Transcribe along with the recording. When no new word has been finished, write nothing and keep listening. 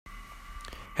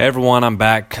Hey everyone, I'm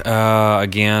back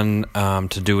again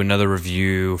to do another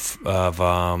review of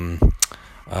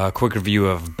a quick review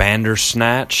of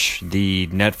Bandersnatch, the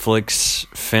Netflix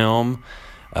film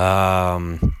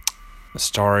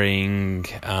starring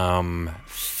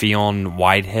Fionn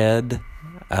Whitehead.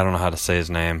 I don't know how to say his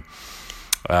name.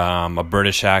 A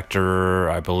British actor,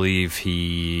 I believe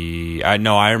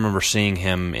I remember seeing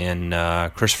him in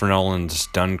Christopher Nolan's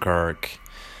Dunkirk.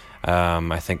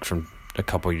 I think from a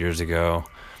couple years ago.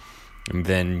 And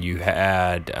then you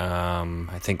had,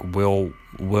 I think Will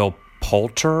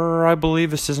Poulter, I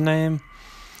believe is his name,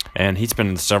 and he's been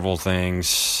in several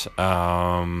things.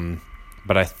 But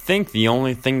I think the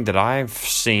only thing that I've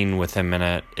seen with him in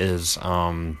it is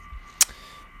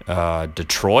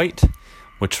Detroit,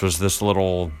 which was this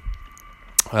little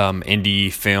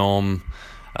indie film.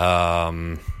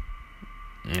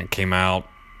 It came out,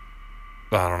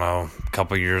 I don't know, a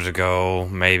couple years ago,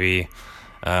 maybe.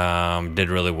 Did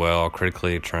really well,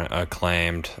 critically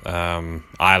acclaimed.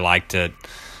 I liked it.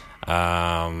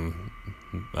 Kind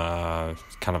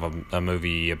of a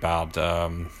movie about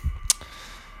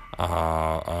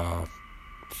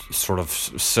sort of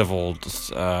civil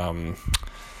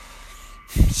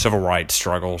rights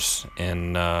struggles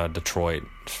in Detroit,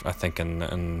 I think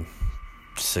in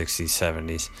 60s,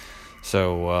 70s.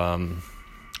 So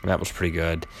that was pretty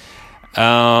good.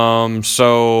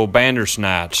 So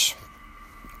Bandersnatch.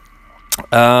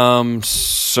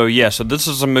 So this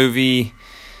is a movie.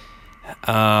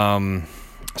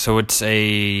 So it's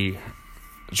it's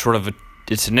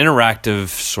an interactive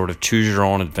sort of choose your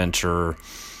own adventure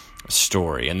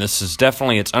story, and this is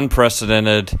definitely, it's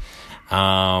unprecedented.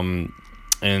 In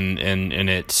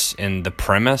the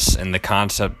premise and the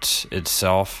concept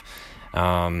itself.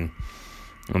 And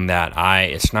that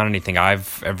it's not anything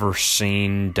I've ever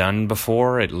seen done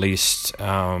before, at least.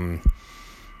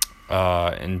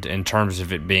 In terms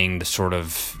of it being the sort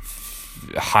of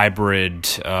hybrid,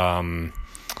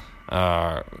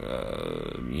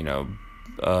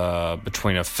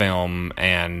 between a film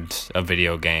and a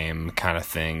video game kind of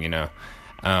thing,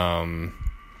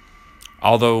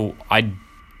 although I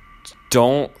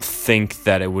don't think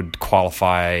that it would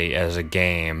qualify as a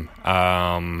game.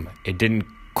 It didn't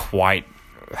quite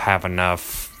have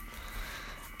enough,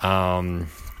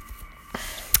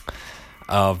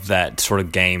 of that sort of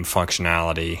game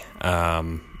functionality,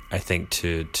 I think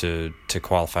to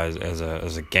qualify as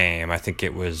a game. I think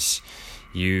it was,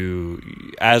 you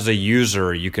as a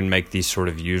user, you can make these sort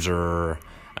of user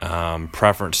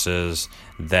preferences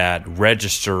that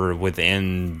register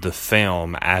within the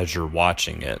film as you're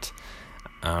watching it.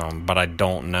 But I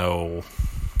don't know.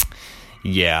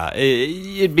 Yeah,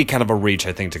 it'd be kind of a reach,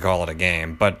 I think, to call it a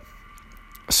game. But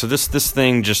so this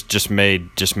thing just made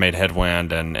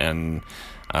headwind and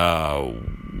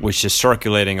was just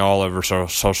circulating all over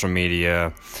social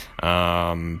media.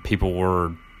 People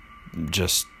were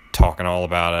just talking all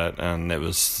about it, and it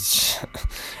was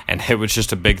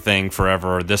just a big thing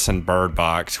forever. This and Bird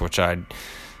Box, which I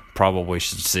probably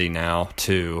should see now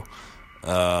too,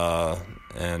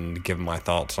 and give my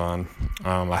thoughts on.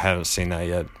 I haven't seen that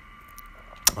yet.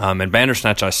 And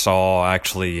Bandersnatch I saw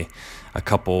actually a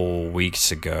couple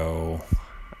weeks ago,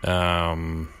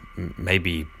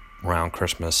 maybe around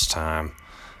Christmas time,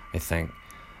 I think.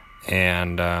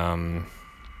 And I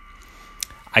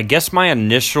guess my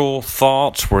initial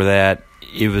thoughts were that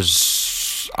it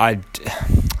was, I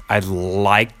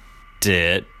liked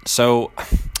it. So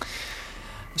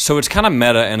it's kind of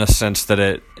meta in a sense that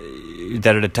it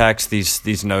attacks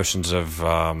these notions of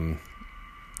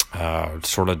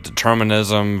sort of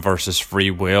determinism versus free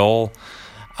will,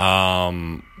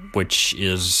 which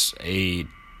is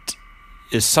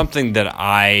something that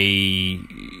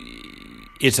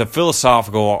it's a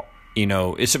philosophical,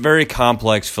 it's a very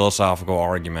complex philosophical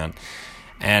argument.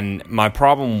 And my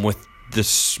problem with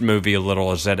this movie a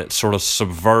little is that it sort of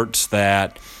subverts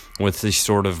that with these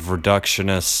sort of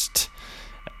reductionist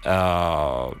and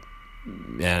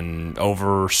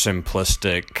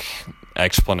oversimplistic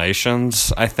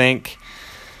explanations, I think.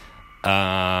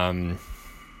 And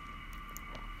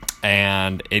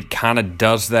it kind of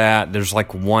does that. There's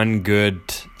like one good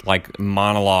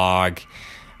monologue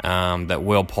that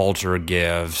Will Poulter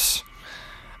gives,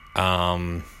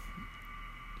 as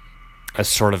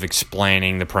sort of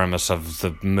explaining the premise of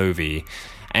the movie.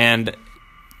 And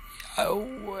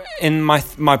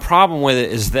my problem with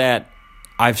it is that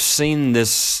I've seen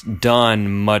this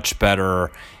done much better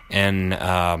in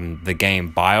the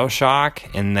game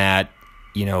BioShock, in that,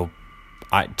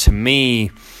 to me,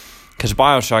 because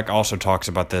BioShock also talks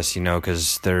about this,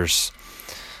 because there's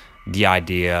the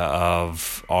idea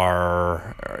of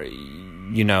our,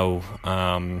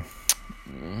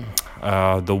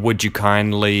 the Would You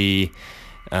Kindly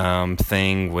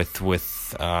thing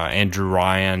with Andrew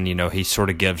Ryan. He sort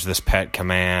of gives this pet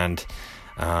command,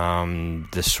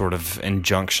 this sort of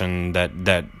injunction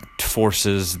that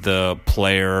forces the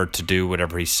player to do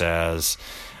whatever he says,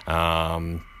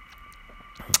 even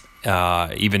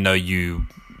though you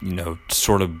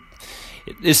sort of,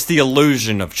 it's the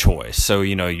illusion of choice. So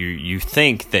you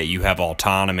think that you have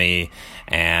autonomy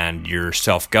and you're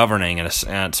self-governing in a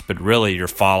sense, but really you're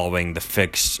following the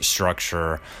fixed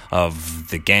structure of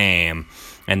the game,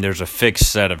 and there's a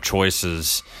fixed set of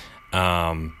choices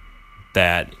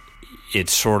that it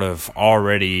sort of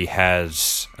already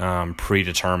has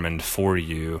predetermined for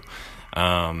you,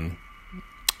 and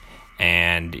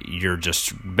you're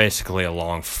just basically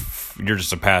you're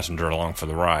just a passenger along for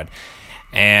the ride.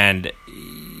 And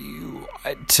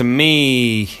to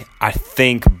me, I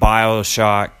think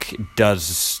BioShock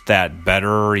does that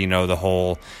better. The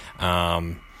whole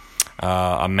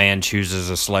a man chooses,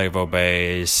 a slave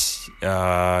obeys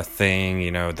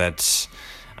thing. That's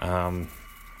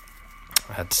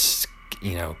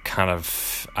kind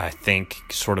of, I think,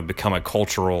 sort of become a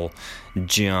cultural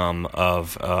gem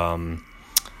of a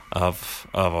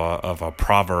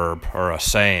proverb or a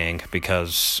saying,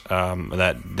 because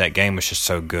that game was just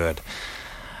so good.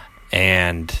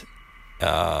 And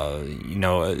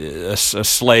a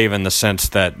slave in the sense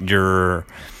that you're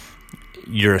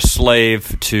a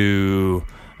slave to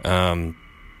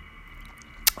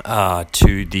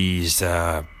these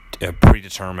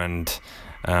predetermined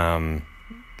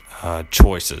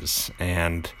choices,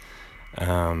 and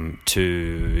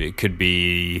it could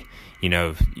be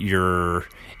your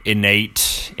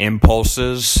innate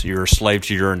impulses. You're a slave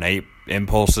to your innate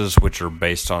impulses, which are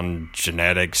based on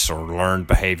genetics or learned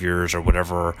behaviors or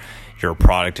whatever. You're a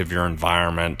product of your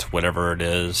environment, whatever it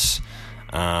is.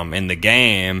 In the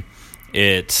game,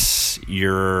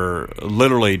 you're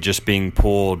literally just being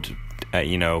pulled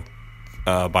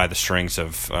by the strings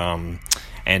of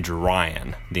Andrew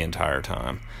Ryan the entire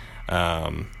time.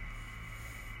 But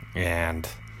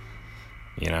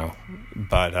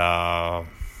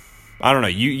I don't know.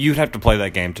 You'd have to play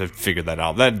that game to figure that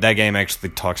out. That game actually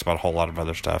talks about a whole lot of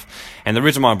other stuff. And the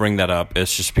reason why I bring that up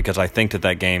is just because I think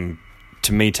that game,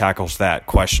 to me, tackles that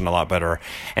question a lot better.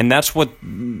 And that's what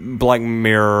Black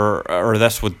Mirror, or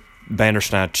that's what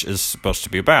Bandersnatch is supposed to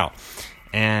be about.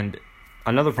 And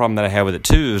another problem that I have with it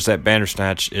too is that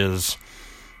Bandersnatch is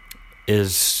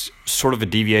sort of a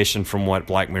deviation from what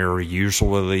Black Mirror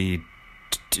usually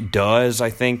does. I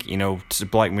think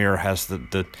Black Mirror has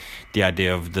the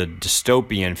idea of the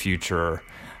dystopian future,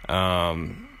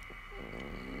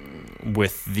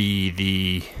 with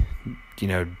the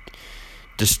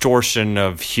distortion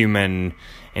of human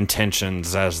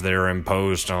intentions as they're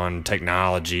imposed on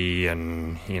technology,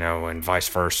 and and vice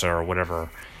versa or whatever.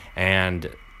 And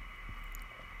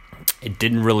it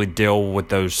didn't really deal with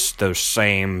those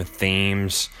same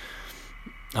themes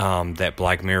that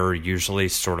Black Mirror usually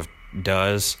sort of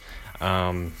does,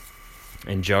 and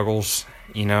juggles,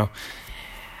 and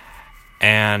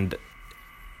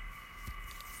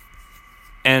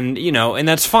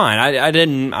that's fine.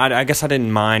 I guess I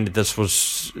didn't mind that this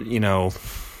was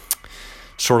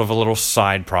sort of a little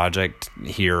side project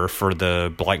here for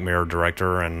the Black Mirror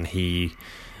director, and he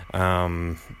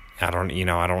I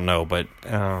don't know, but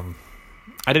I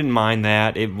didn't mind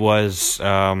that. It was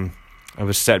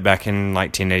set back in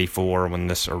 1984 or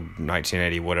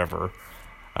 1980, whatever.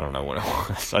 I don't know what it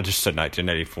was. I just said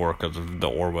 1984 because of the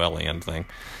Orwellian thing.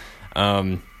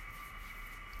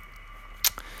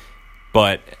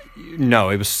 But no,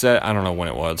 it was set, I don't know when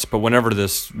it was, but whenever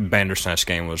this Bandersnatch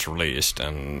game was released,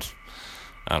 and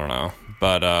I don't know,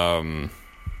 but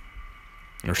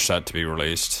or set to be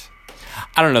released.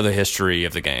 I don't know the history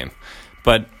of the game,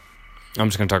 but I'm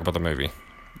just going to talk about the movie.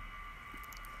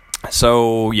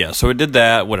 So it did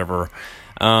that, whatever.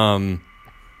 So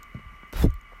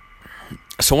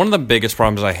one of the biggest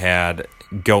problems I had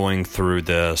going through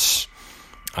this,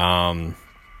 and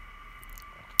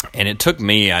it took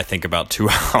me, I think, about 2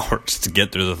 hours to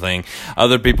get through the thing.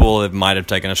 Other people, it might have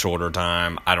taken a shorter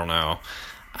time. I don't know.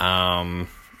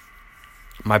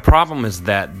 My problem is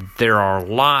that there are a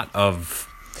lot of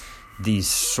these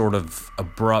sort of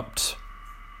abrupt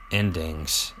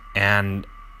endings, and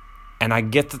I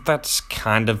get that that's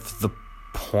kind of the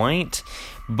point,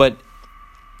 but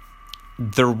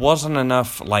there wasn't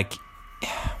enough like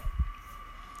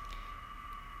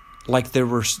there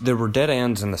were dead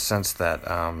ends in the sense that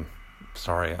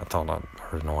sorry, I thought I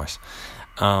heard a noise.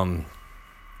 But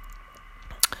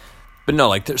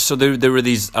no, there were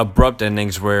these abrupt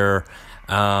endings where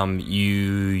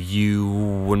you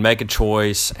would make a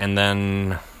choice, and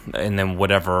then and then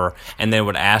whatever, and they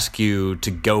would ask you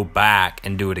to go back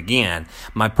and do it again.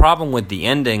 My problem with the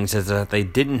endings is that they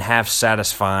didn't have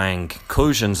satisfying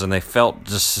conclusions, and they felt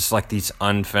just like these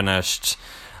unfinished,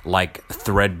 like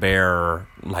threadbare,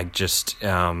 like just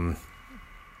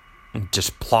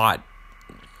plot,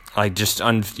 like just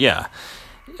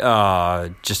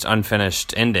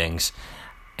unfinished endings,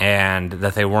 and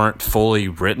that they weren't fully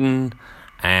written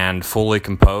and fully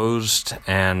composed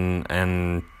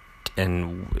and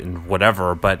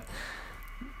whatever. But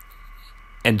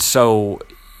and so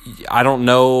I don't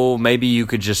know, maybe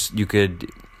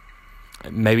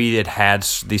maybe it had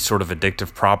these sort of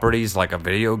addictive properties like a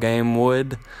video game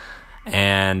would,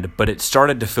 but it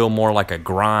started to feel more like a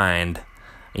grind,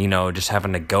 just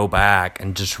having to go back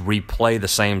and just replay the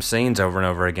same scenes over and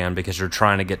over again because you're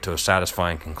trying to get to a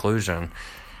satisfying conclusion.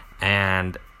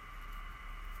 And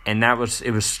it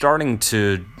was starting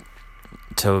to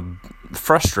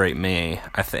frustrate me,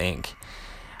 I think,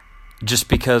 just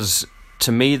because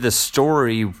to me the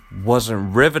story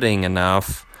wasn't riveting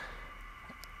enough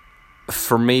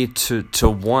for me to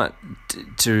want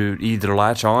to either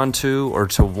latch on to or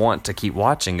to want to keep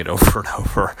watching it over and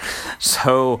over.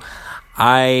 So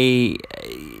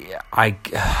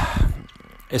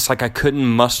it's like I couldn't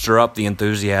muster up the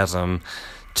enthusiasm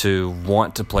to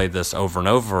want to play this over and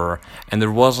over, and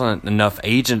there wasn't enough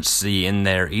agency in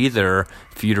there either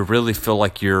for you to really feel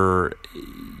like you're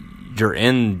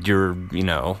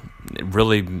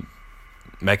really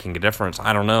making a difference.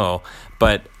 I don't know,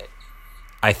 but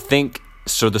I think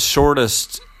so. The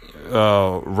shortest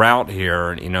route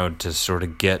here, to sort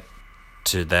of get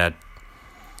to that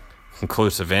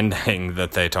conclusive ending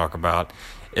that they talk about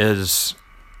is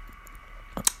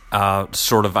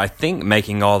sort of, I think,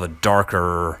 making all the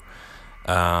darker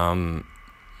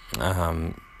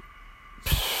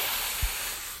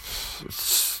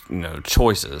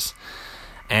choices,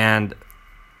 and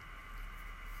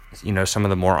some of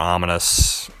the more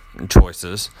ominous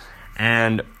choices.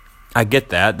 And I get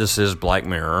that this is Black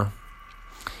Mirror,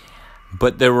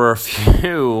 but there were a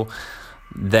few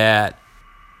that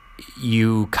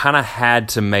you kind of had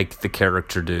to make the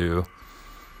character do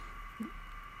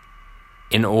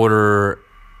in order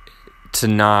to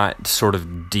not sort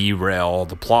of derail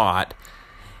the plot,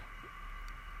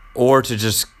 or to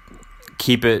just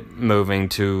keep it moving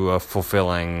to a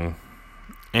fulfilling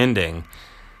ending.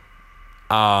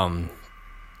 And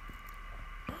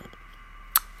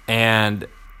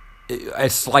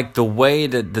it's like the way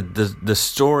that the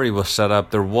story was set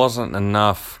up, there wasn't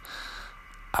enough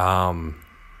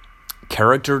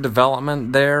character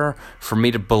development there for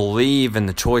me to believe in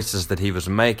the choices that he was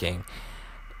making.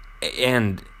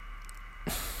 And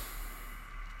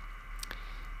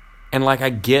like, I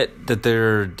get that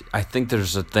I think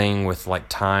there's a thing with like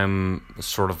time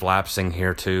sort of lapsing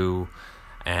here too,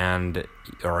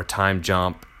 or a time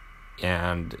jump,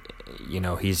 and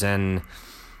he's in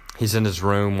his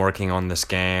room working on this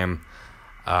game,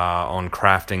 on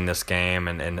crafting this game,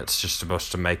 and it's just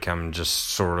supposed to make him just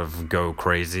sort of go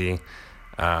crazy,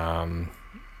 because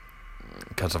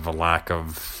of a lack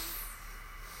of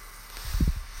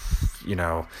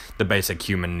the basic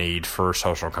human need for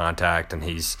social contact, and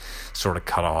he's sort of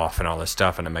cut off and all this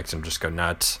stuff, and it makes him just go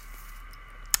nuts.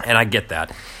 And I get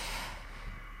that,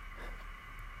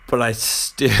 but I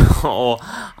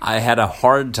had a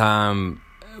hard time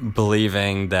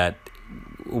believing that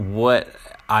what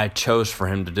I chose for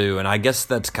him to do, and I guess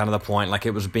that's kind of the point, like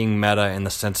it was being meta in the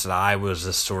sense that I was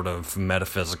this sort of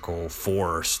metaphysical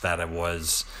force that it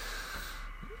was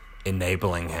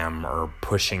enabling him or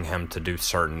pushing him to do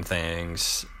certain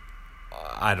things.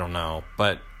 I don't know,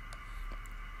 but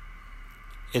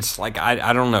it's like,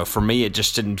 I don't know, for me it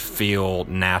just didn't feel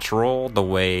natural the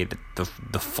way that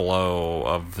the flow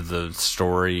of the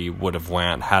story would have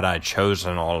went had I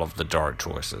chosen all of the dark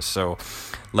choices. So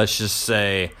let's just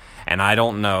say, and I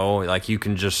don't know, like you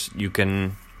can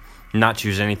not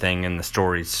choose anything and the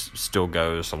story still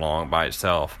goes along by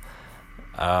itself.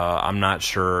 I'm not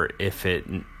sure if it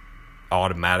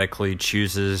automatically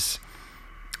chooses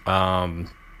the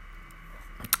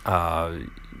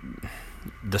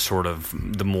sort of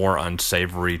the more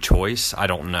unsavory choice. I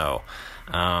don't know,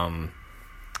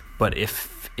 but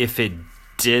if it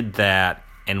did that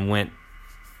and went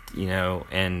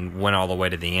all the way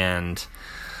to the end,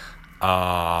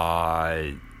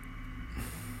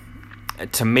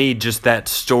 to me, just that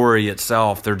story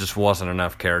itself, there just wasn't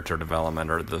enough character development,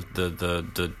 or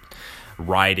the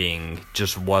writing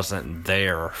just wasn't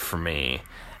there for me.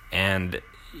 And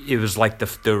it was like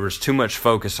there was too much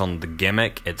focus on the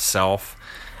gimmick itself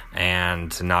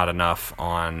and not enough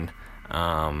on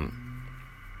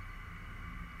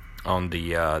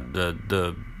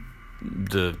the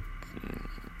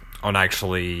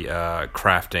actually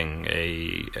crafting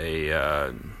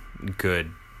a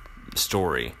good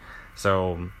story.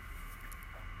 So,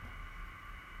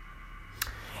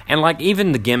 and like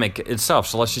even the gimmick itself.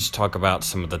 So let's just talk about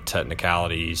some of the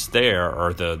technicalities there,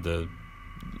 or the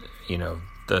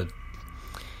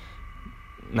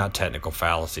not technical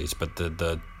fallacies, but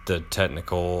the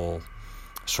technical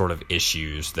sort of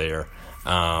issues there.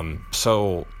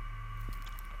 So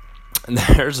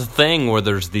there's a thing where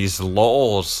there's these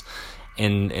lulls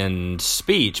in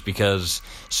speech, because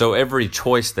so every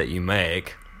choice that you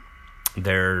make,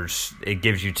 it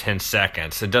gives you 10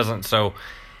 seconds. It doesn't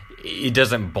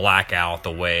black out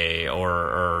the way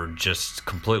or just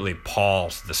completely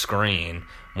pause the screen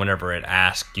whenever it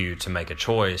asks you to make a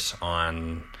choice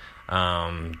on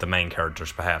the main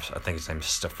character's behalf. I think his name is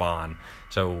Stefan.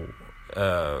 So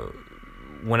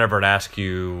whenever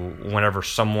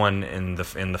someone in the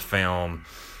film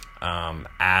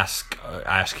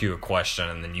ask you a question,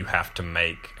 and then you have to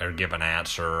make or give an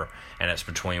answer, and it's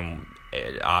between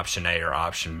option A or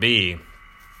option B,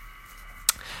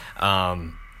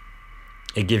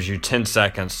 it gives you 10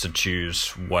 seconds to choose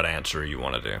what answer you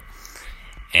want to do.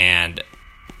 And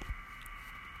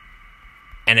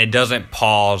it doesn't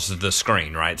pause the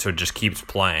screen, right? So it just keeps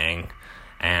playing,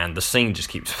 and the scene just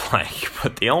keeps playing.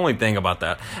 But the only thing about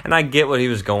that, and I get what he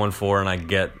was going for, and I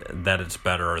get that it's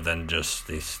better than just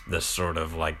this sort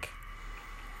of like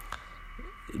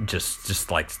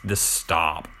just like this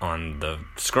stop on the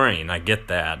screen. I get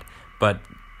that, but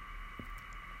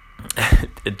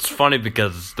it's funny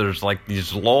because there's like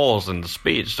these lulls in the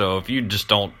speech. So if you just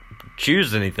don't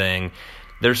choose anything,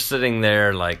 they're sitting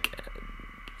there like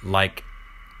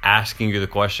asking you the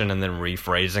question and then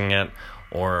rephrasing it,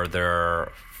 or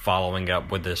they're following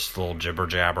up with this little jibber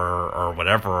jabber or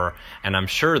whatever, and I'm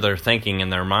sure they're thinking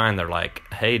in their mind, they're like,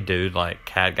 hey dude, like,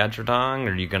 cat got your tongue?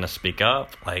 Are you gonna speak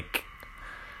up?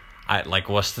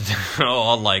 What's the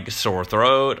deal? Like, sore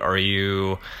throat?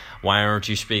 Why aren't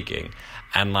you speaking?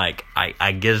 And like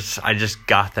I guess I just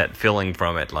got that feeling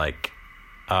from it, like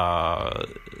it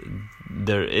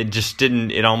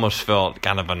almost felt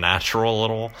kind of unnatural a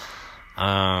little.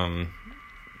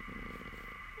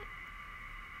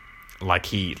 Like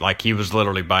he was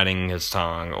literally biting his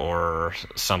tongue or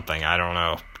something. I don't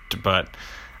know, but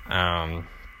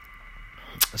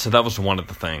so that was one of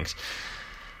the things.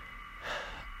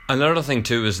 Another thing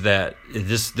too is that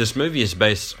this movie is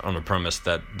based on the premise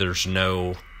that there's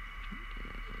no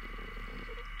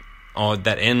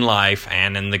that in life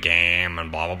and in the game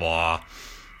and blah blah blah,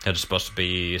 it's supposed to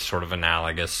be sort of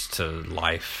analogous to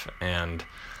life and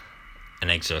an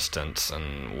existence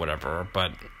and whatever,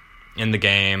 but in the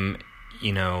game,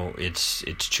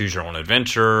 it's choose your own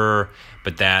adventure,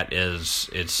 but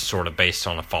it's sort of based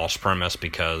on a false premise,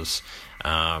 because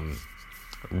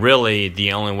really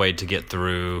the only way to get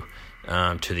through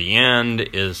to the end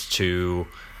is to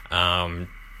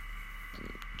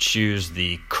choose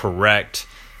the correct,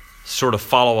 sort of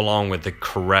follow along with the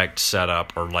correct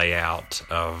setup or layout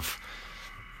of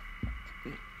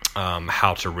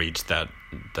how to reach that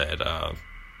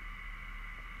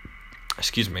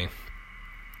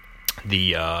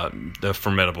the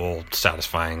formidable,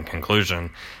 satisfying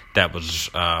conclusion that was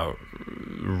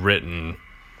written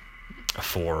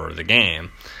for the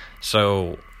game.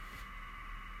 So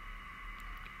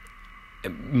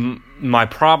my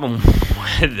problem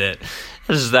with it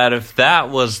is that if that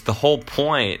was the whole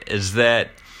point, is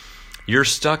that you're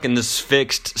stuck in this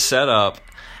fixed setup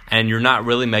and you're not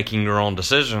really making your own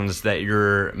decisions, that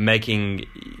you're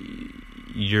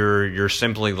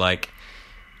simply like,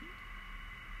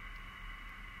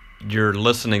 you're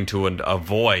listening to a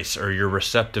voice, or you're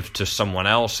receptive to someone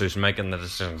else who's making the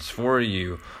decisions for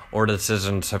you, or the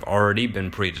decisions have already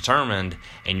been predetermined,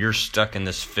 and you're stuck in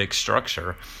this fixed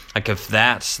structure. Like, if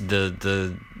that's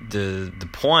the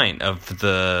point of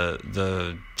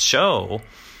the show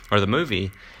or the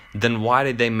movie, then why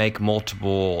did they make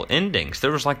multiple endings?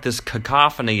 There was like this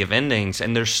cacophony of endings,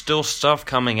 and there's still stuff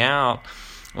coming out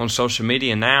on social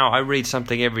media now. I read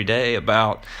something every day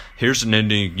about, here's an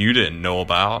ending you didn't know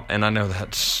about, and I know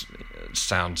that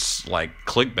sounds like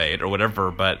clickbait or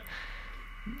whatever, but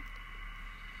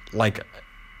like,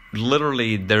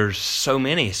 literally there's so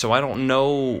many, so I don't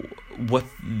know what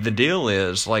the deal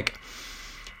is. Like,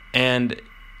 and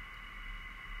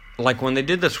like when they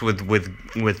did this with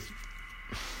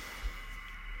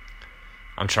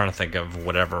I'm trying to think of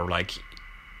whatever, like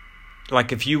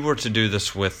if you were to do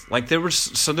this with, like, there were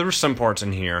some parts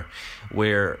in here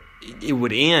where it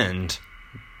would end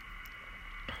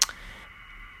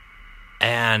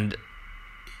and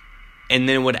then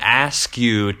it would ask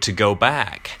you to go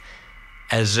back,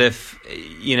 as if,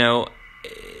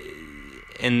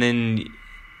 and then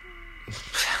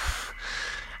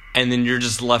you're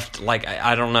just left like,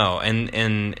 I don't know,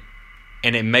 and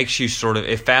it makes you sort of,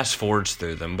 it fast forwards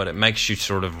through them, but it makes you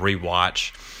sort of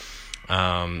rewatch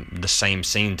the same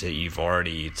scenes that you've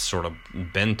already sort of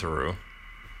been through,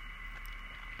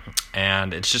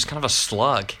 and it's just kind of a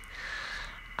slug,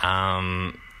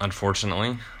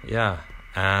 unfortunately. Yeah.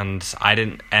 And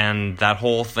that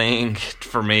whole thing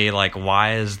for me, like,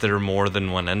 why is there more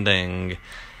than one ending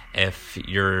if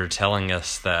you're telling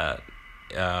us that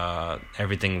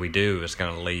everything we do is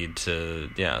going to lead to,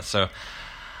 so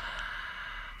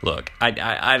look,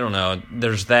 I don't know,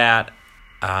 there's that,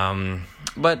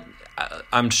 but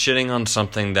I'm shitting on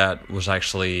something that was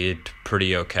actually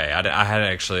pretty okay. I had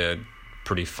actually a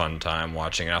pretty fun time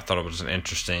watching it. I thought it was an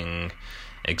interesting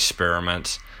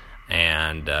experiment,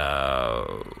 and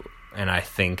I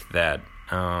think that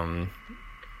and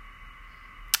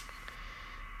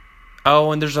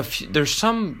there's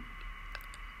some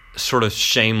sort of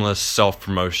shameless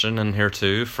self-promotion in here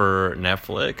too for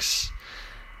Netflix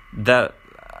that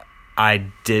I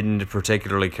didn't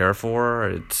particularly care for.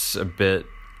 It's a bit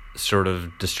sort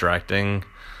of distracting,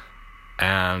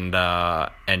 and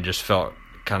just felt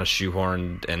kind of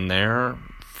shoehorned in there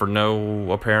for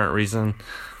no apparent reason.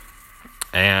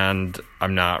 And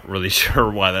I'm not really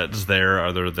sure why that's there,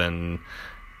 other than,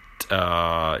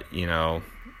 because,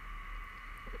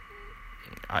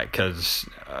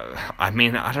 I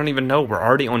don't even know. We're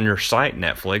already on your site,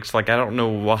 Netflix. Like, I don't know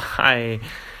why.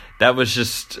 That was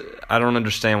just, I don't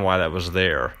understand why that was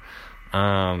there.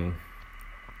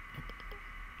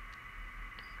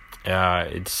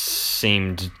 It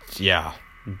seemed,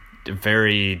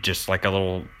 very just like a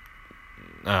little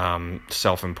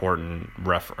self-important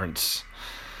reference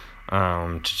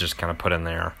to just kind of put in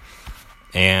there.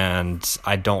 And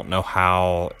I don't know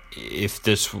how, if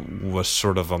this was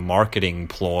sort of a marketing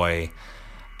ploy,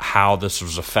 how this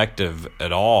was effective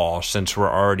at all, since we're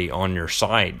already on your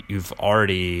site. You've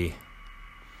already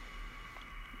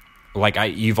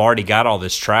got all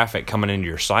this traffic coming into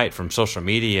your site from social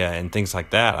media and things like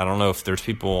that. I don't know if there's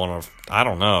people I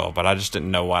don't know, but I just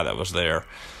didn't know why that was there.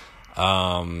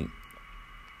 And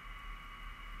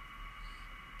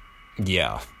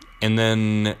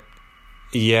then,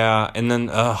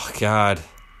 oh God,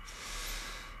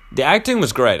 the acting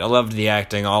was great. I loved the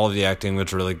acting. All of the acting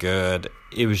was really good.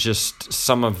 It was just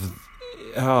especially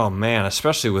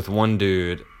with one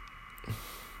dude.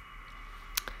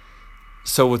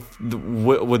 So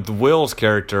with Will's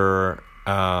character,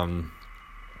 or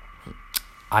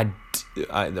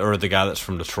the guy that's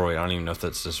from Detroit, I don't even know if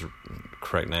that's his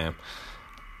correct name.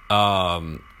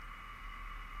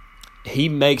 He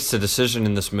makes a decision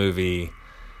in this movie,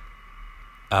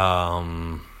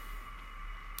 not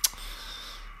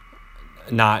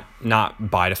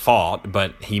by default,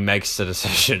 but he makes the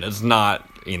decision. It's not,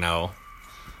 an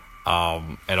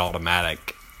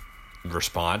automatic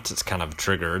response. It's kind of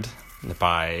triggered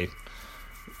by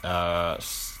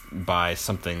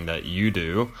something that you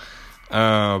do,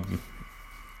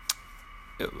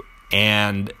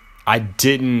 and I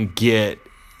didn't get.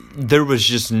 There was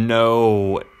just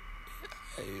no,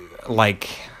 like,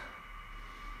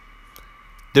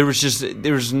 there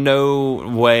was no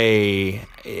way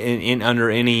in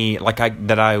under any,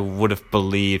 that I would have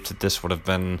believed that this would have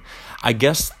been. I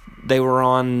guess they were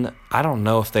on, I don't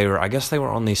know if they were, I guess they were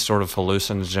on these sort of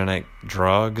hallucinogenic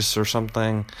drugs or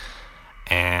something,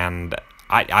 and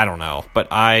I don't know, but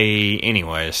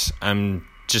anyways, I'm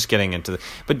just getting into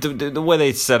but the way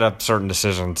they set up certain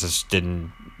decisions just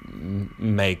didn't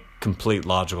make complete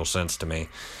logical sense to me.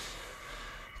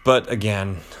 But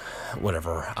again,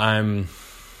 whatever. I'm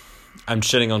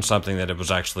shitting on something that it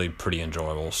was actually pretty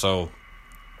enjoyable. So,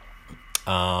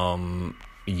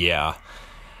 yeah.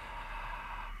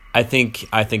 I think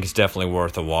it's definitely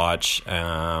worth a watch,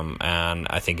 and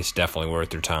I think it's definitely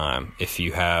worth your time if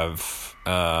you have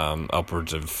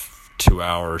upwards of 2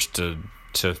 hours to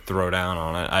throw down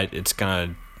on it. It's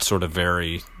gonna sort of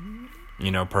vary,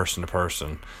 person to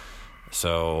person.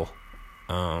 So,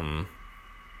 I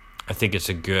think it's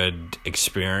a good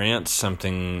experience.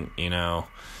 Something,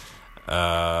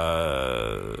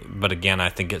 but again, I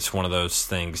think it's one of those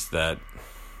things that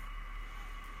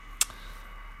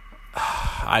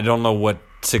I don't know what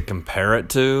to compare it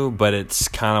to, but it's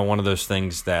kind of one of those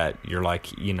things that you're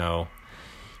like,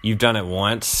 you've done it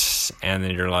once, and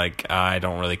then you're like, I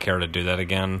don't really care to do that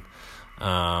again.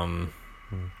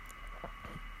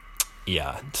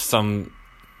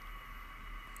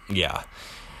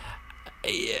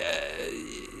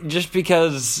 Just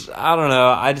because, I don't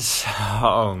know,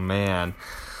 oh man,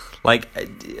 like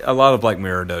a lot of Black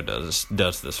Mirror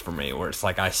does this for me, where it's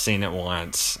like I've seen it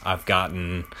once, I've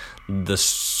gotten this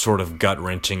sort of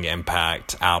gut-wrenching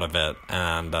impact out of it,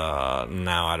 and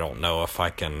now I don't know if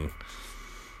I can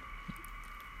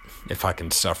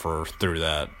suffer through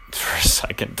that for a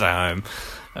second time.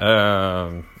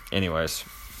 Anyways,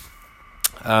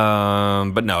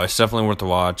 but no, it's definitely worth the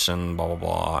watch, and blah blah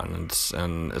blah, and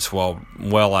it's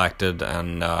well acted,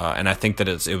 and I think that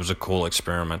it was a cool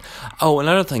experiment. Oh,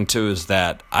 another thing too is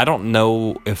that I don't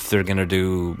know if they're gonna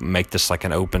make this like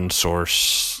an open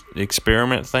source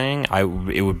experiment thing.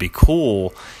 It would be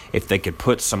cool if they could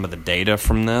put some of the data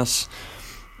from this,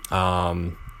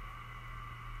 as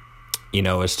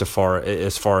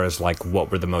far as like what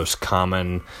were the most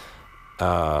commonly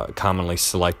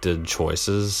selected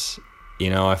choices.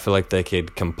 I feel like they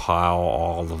could compile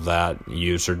all of that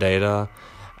user data,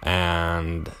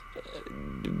 and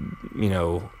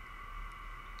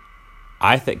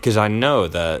I think, because I know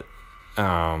that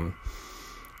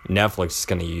Netflix is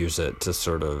going to use it to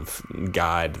sort of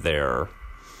guide their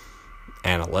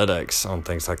analytics on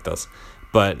things like this,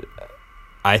 but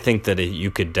I think that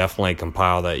you could definitely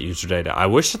compile that user data. I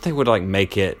wish that they would like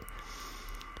make it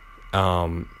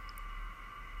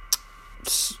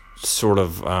sort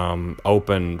of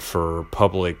open for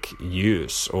public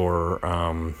use, or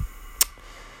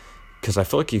because I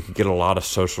feel like you could get a lot of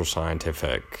social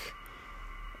scientific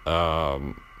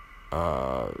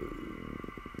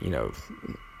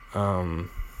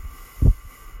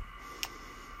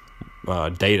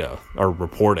data or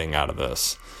reporting out of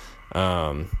this.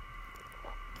 I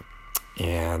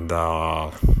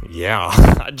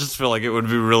just feel like it would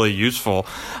be really useful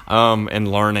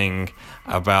in learning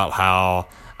about how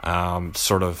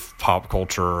sort of pop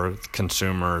culture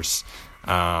consumers,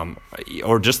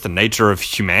 or just the nature of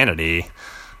humanity,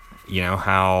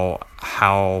 how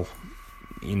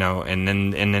and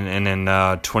in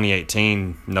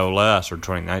 2018, no less, or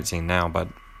 2019 now, but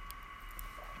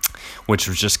which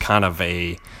was just kind of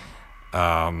a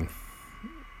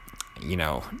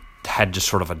had just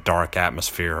sort of a dark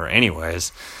atmosphere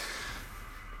anyways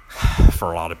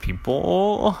for a lot of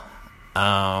people.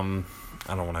 I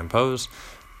don't want to impose,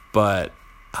 but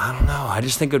I don't know, I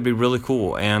just think it would be really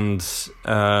cool, and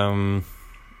I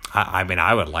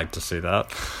would like to see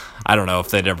that. I don't know if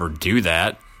they'd ever do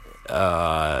that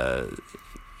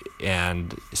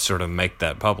and sort of make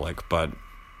that public, but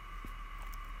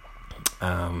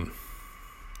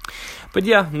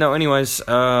yeah, no, anyways,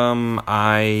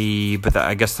 I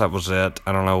guess that was it.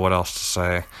 I don't know what else to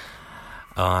say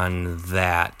on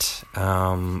that.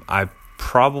 I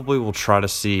probably will try to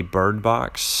see Bird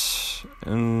Box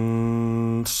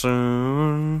soon.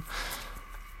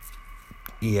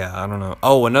 Yeah, I don't know.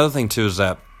 Oh, another thing too is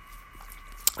that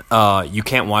you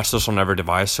can't watch this on every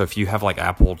device. So if you have like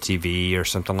Apple TV or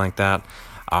something like that,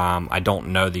 I don't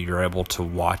know that you're able to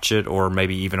watch it, or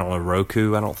maybe even on a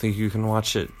Roku. I don't think you can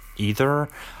watch it either.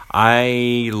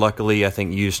 I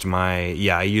think used my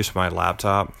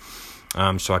laptop,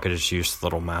 so I could just use the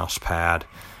little mouse pad,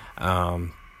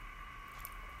 and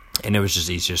it was just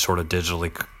easy to sort of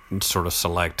digitally sort of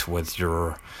select with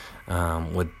your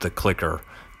with the clicker.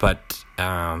 But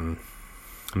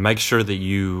make sure that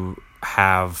you're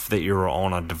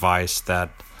on a device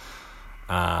that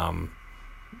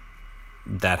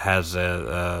has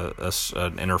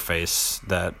an interface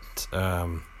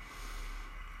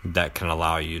that can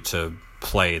allow you to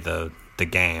play the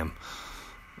game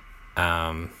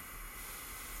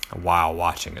while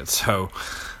watching it. So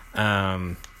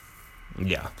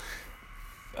yeah.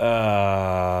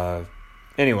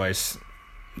 Anyways,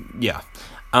 yeah.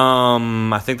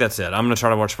 I think that's it. I'm gonna try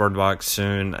to watch Bird Box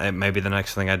soon. It may be the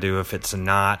next thing I do. If it's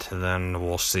not, then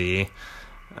we'll see.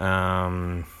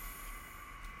 Yeah.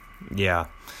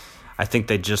 I think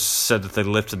they just said that they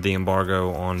lifted the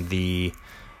embargo on the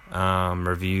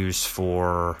reviews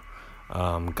for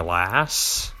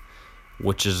Glass,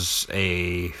 which is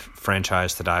a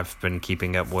franchise that I've been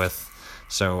keeping up with.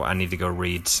 So I need to go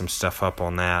read some stuff up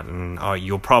on that, and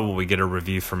you'll probably get a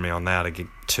review from me on that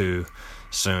too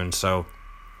soon. So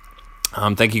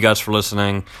thank you guys for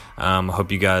listening. I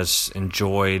hope you guys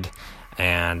enjoyed,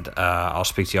 and I'll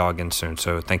speak to y'all again soon.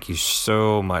 So thank you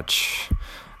so much.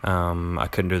 I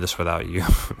couldn't do this without you.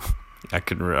 I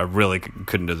really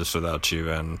couldn't do this without you,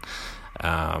 and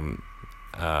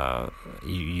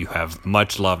you have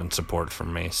much love and support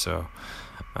from me. So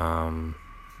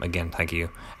again, thank you,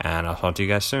 and I'll talk to you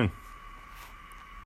guys soon.